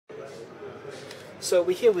So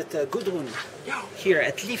we're here with Gudrun here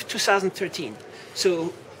at LIF 2013.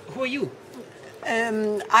 So who are you?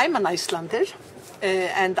 I'm an Icelander,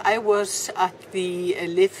 and I was at the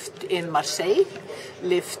LIF in Marseille,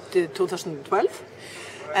 LIF 2012,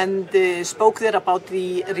 and spoke there about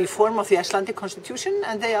the reform of the Icelandic Constitution,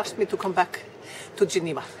 and they asked me to come back to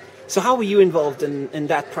Geneva. So how were you involved in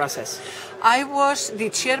that process? I was the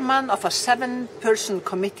chairman of a 7-person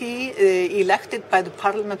committee elected by the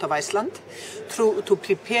Parliament of Iceland to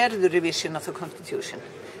prepare the revision of the Constitution,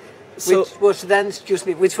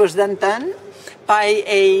 which was then done by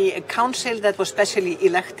a council that was specially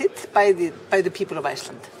elected by the people of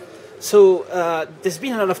Iceland. So there's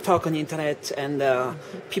been a lot of talk on the internet and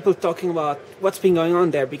people talking about what's been going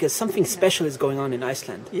on there because something special is going on in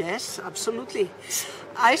Iceland. Yes, absolutely.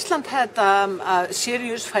 Iceland had a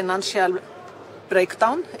serious financial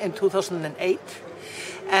breakdown in 2008,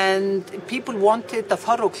 and people wanted a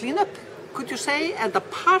thorough cleanup, could you say? And a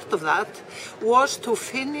part of that was to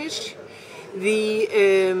finish the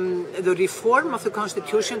reform of the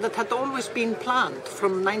Constitution that had always been planned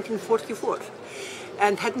from 1944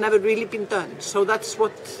 and had never really been done. So that's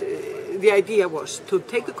what the idea was, to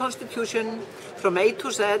take the Constitution from A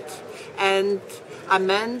to Z and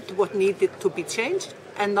amend what needed to be changed,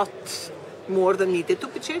 and not more than needed to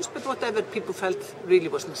be changed, but whatever people felt really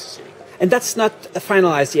was necessary. And that's not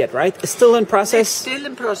finalized yet, right? It's still in process? It's still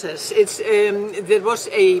in process. There was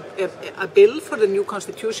a bill for the new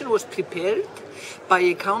constitution was prepared by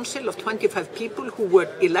a council of 25 people who were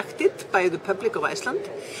elected by the public of Iceland.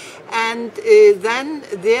 And then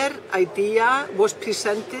their idea was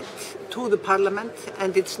presented to the parliament,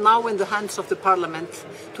 and it's now in the hands of the parliament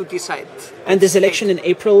to decide. And this election in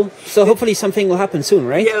April, so hopefully something will happen soon,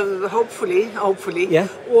 right? Yeah, hopefully. Yeah.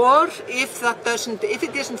 Or if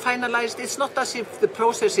it isn't finalized, it's not as if the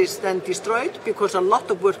process is then destroyed, because a lot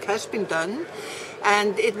of work has been done,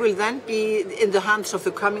 and it will then be in the hands of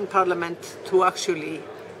the coming parliament to actually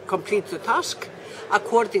complete the task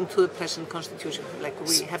according to the present constitution, like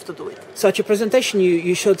we have to do it. So at your presentation,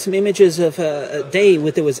 you showed some images of a day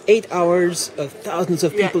where there was 8 hours of thousands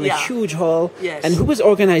of people in a huge hall. Yes. And who was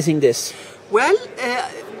organizing this? Well,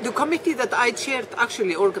 the committee that I chaired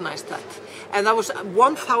actually organized that. And that was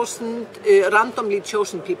 1,000 randomly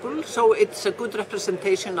chosen people, so it's a good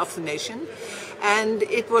representation of the nation. And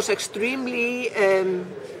it was extremely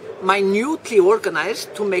minutely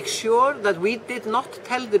organized to make sure that we did not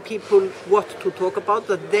tell the people what to talk about,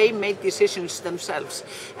 that they made decisions themselves.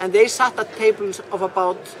 And they sat at tables of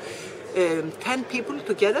about 10 people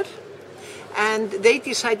together, and they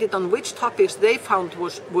decided on which topics they found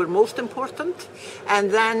were most important,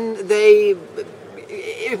 and then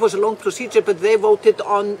it was a long procedure, but they voted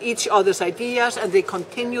on each other's ideas, and they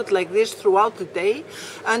continued like this throughout the day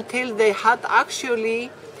until they had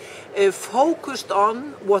actually focused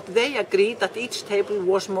on what they agreed at each table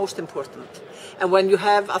was most important. And when you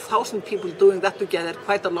have 1,000 people doing that together,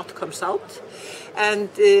 quite a lot comes out. And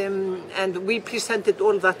we presented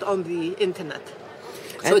all that on the internet.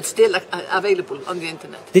 So it's still available on the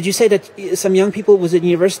internet. Did you say that some young people, was it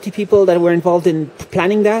university people that were involved in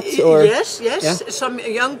planning that? Or? Yes. Yeah? Some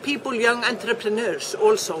young people, young entrepreneurs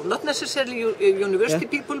also. Not necessarily university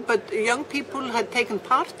people, but young people had taken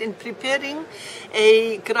part in preparing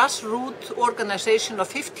a grassroots organization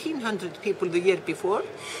of 1,500 people the year before.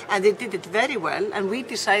 And they did it very well, and we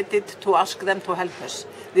decided to ask them to help us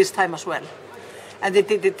this time as well. And they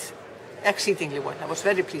did it exceedingly well. I was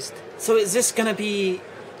very pleased. So is this going to be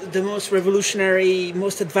the most revolutionary,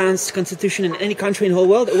 most advanced constitution in any country in the whole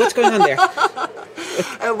world? What's going on there?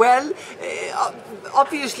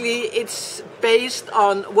 Obviously it's based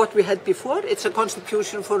on what we had before. It's a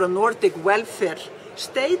constitution for a Nordic welfare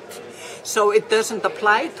state. So it doesn't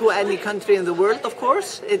apply to any country in the world, of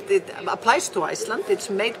course. It applies to Iceland. It's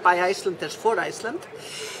made by Icelanders for Iceland.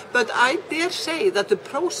 But I dare say that the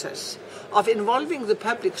process of involving the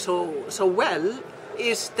public so well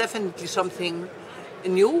is definitely something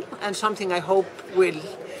new, and something I hope will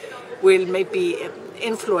maybe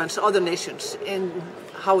influence other nations in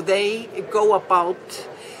how they go about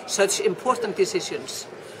such important decisions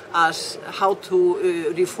as how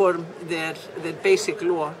to reform their basic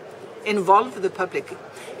law, involve the public.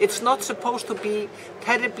 It's not supposed to be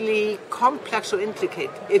terribly complex or intricate.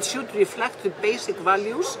 It should reflect the basic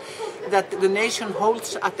values that the nation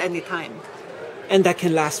holds at any time. And that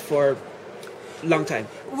can last for a long time?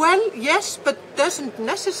 Well, yes, but doesn't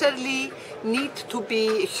necessarily need to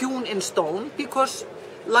be hewn in stone, because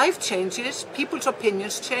life changes, people's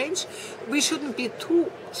opinions change. We shouldn't be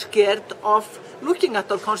too scared of looking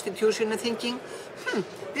at our constitution and thinking,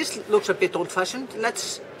 this looks a bit old-fashioned,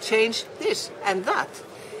 let's change this and that.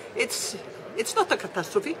 it's not a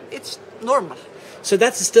catastrophe. It's normal. So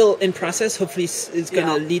that's still in process. Hopefully it's going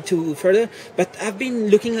to lead to further. But I've been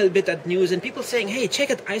looking a little bit at news and people saying, hey,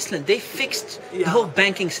 check out Iceland. They fixed the whole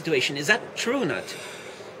banking situation. Is that true or not?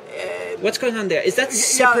 What's going on there? Is that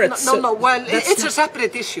separate? No. Well, it's a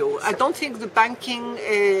separate issue. I don't think the banking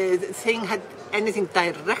thing had anything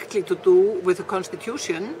directly to do with the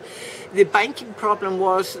constitution. The banking problem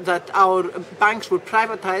was that our banks were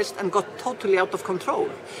privatized and got totally out of control.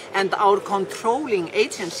 And our controlling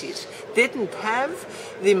agencies didn't have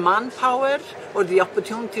the manpower or the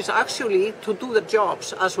opportunities actually to do their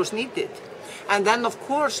jobs as was needed. And then, of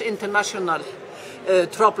course, international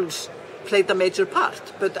troubles played a major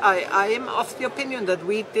part. But I am of the opinion that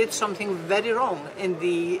we did something very wrong in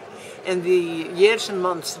the years and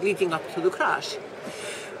months leading up to the crash.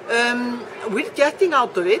 We're getting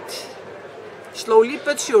out of it, slowly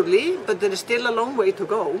but surely, but there is still a long way to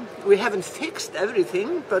go. We haven't fixed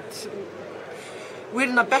everything, but we're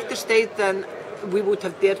in a better state than we would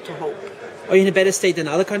have dared to hope. Are you in a better state than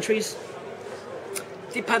other countries?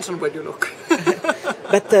 Depends on where you look.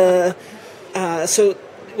 But so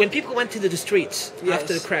when people went to the streets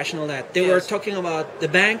after the crash and all that, they were talking about the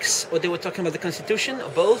banks, or they were talking about the constitution, or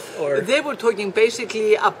both? Or they were talking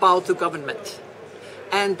basically about the government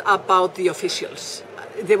and about the officials.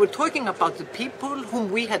 They were talking about the people whom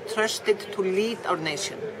we had trusted to lead our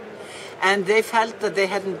nation. And they felt that they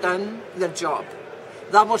hadn't done their job.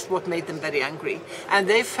 That was what made them very angry. And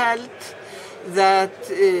they felt that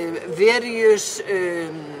various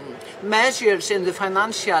measures in the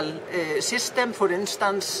financial system, for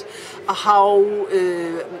instance, how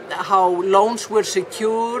loans were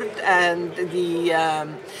secured and the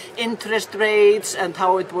interest rates and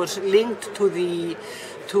how it was linked to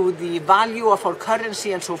the value of our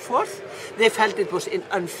currency and so forth, they felt it was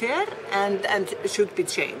unfair and should be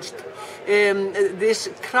changed. This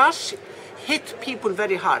crash hit people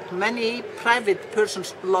very hard. Many private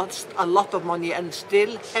persons lost a lot of money and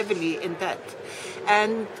still heavily in debt.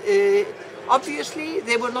 And obviously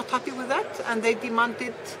they were not happy with that, and they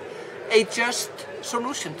demanded a just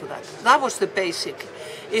solution to that. That was the basic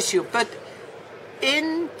issue. But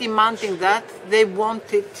in demanding that, they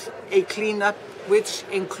wanted a cleanup which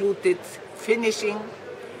included finishing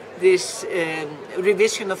this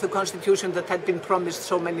revision of the constitution that had been promised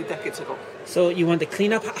so many decades ago. So you want a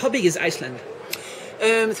cleanup? How big is Iceland?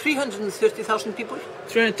 330,000 people.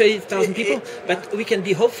 330,000 people? But we can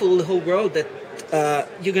be hopeful, the whole world, that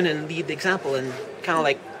you're going to lead the example and kind of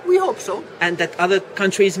like... We hope so. And that other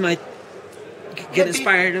countries might get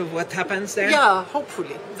inspired of what happens there? Yeah,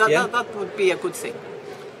 hopefully. That would be a good thing.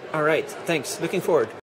 All right, thanks. Looking forward.